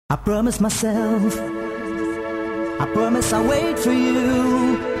I promise myself, I promise I'll wait for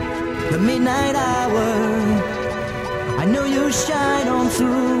you. The midnight hour, I know you'll shine on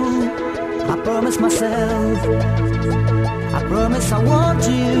through. I promise myself, I promise I want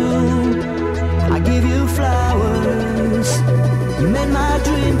you. I give you flowers, you made my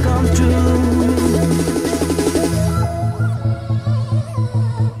dream come true.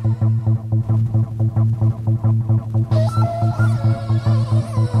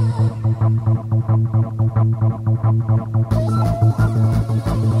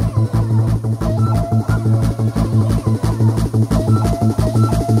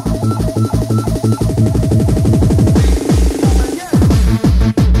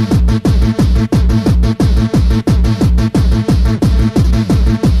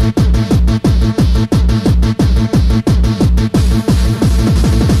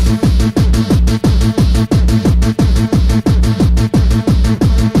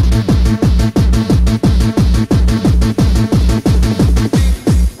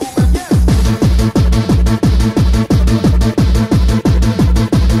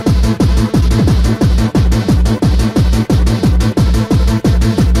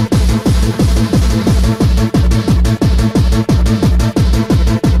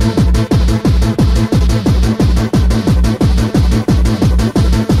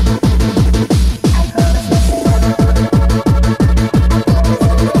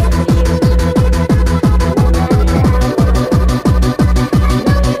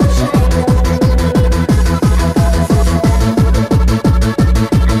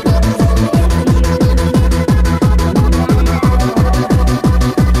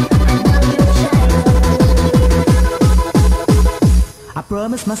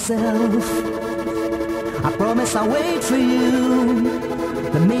 Myself, I promise I'll wait for you.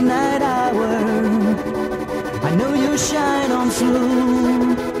 The midnight hour, I know you'll shine on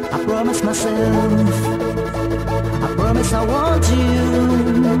through. I promise myself, I promise I want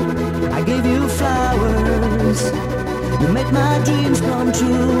you. I gave you flowers, you made my dreams come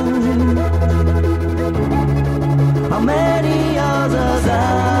true. How many others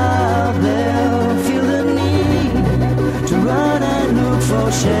out there feel the need to run and look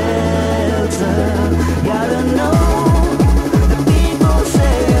for shelter? Gotta know the people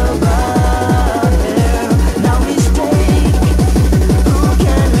say about there. Now mistake, who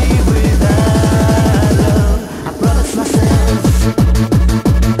can live without love? I promise myself,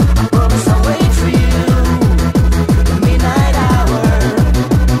 I promise I'll wait for you. The midnight hour,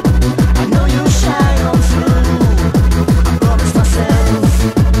 I know you'll shine on through. I promise myself,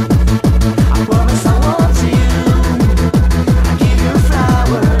 I promise I want you. I give you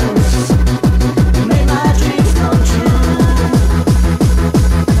flowers, you made my dreams come true.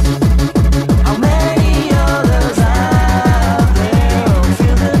 How many others out there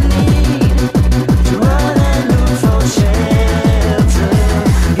feel the need to run and look for shelter?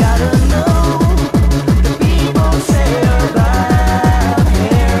 Gotta know the people say about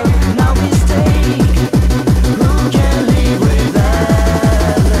here. Now mistake, who can live without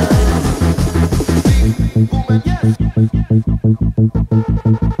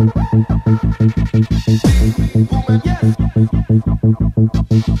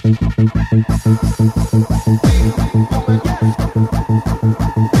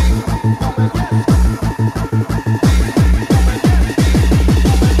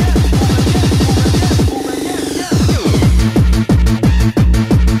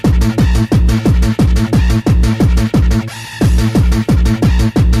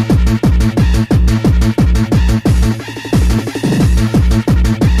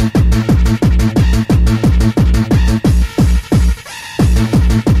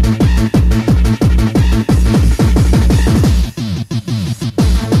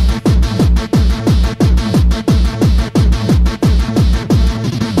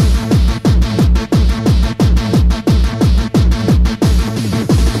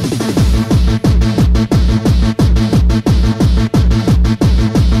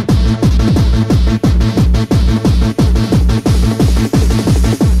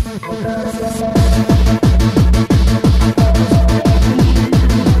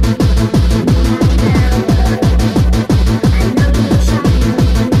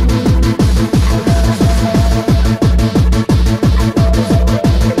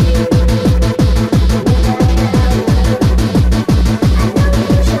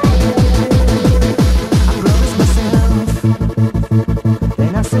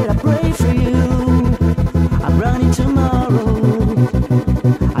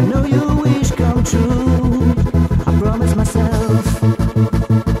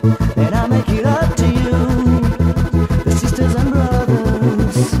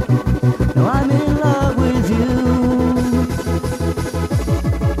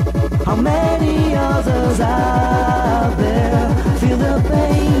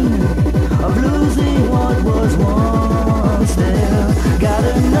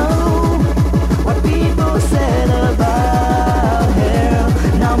Gotta know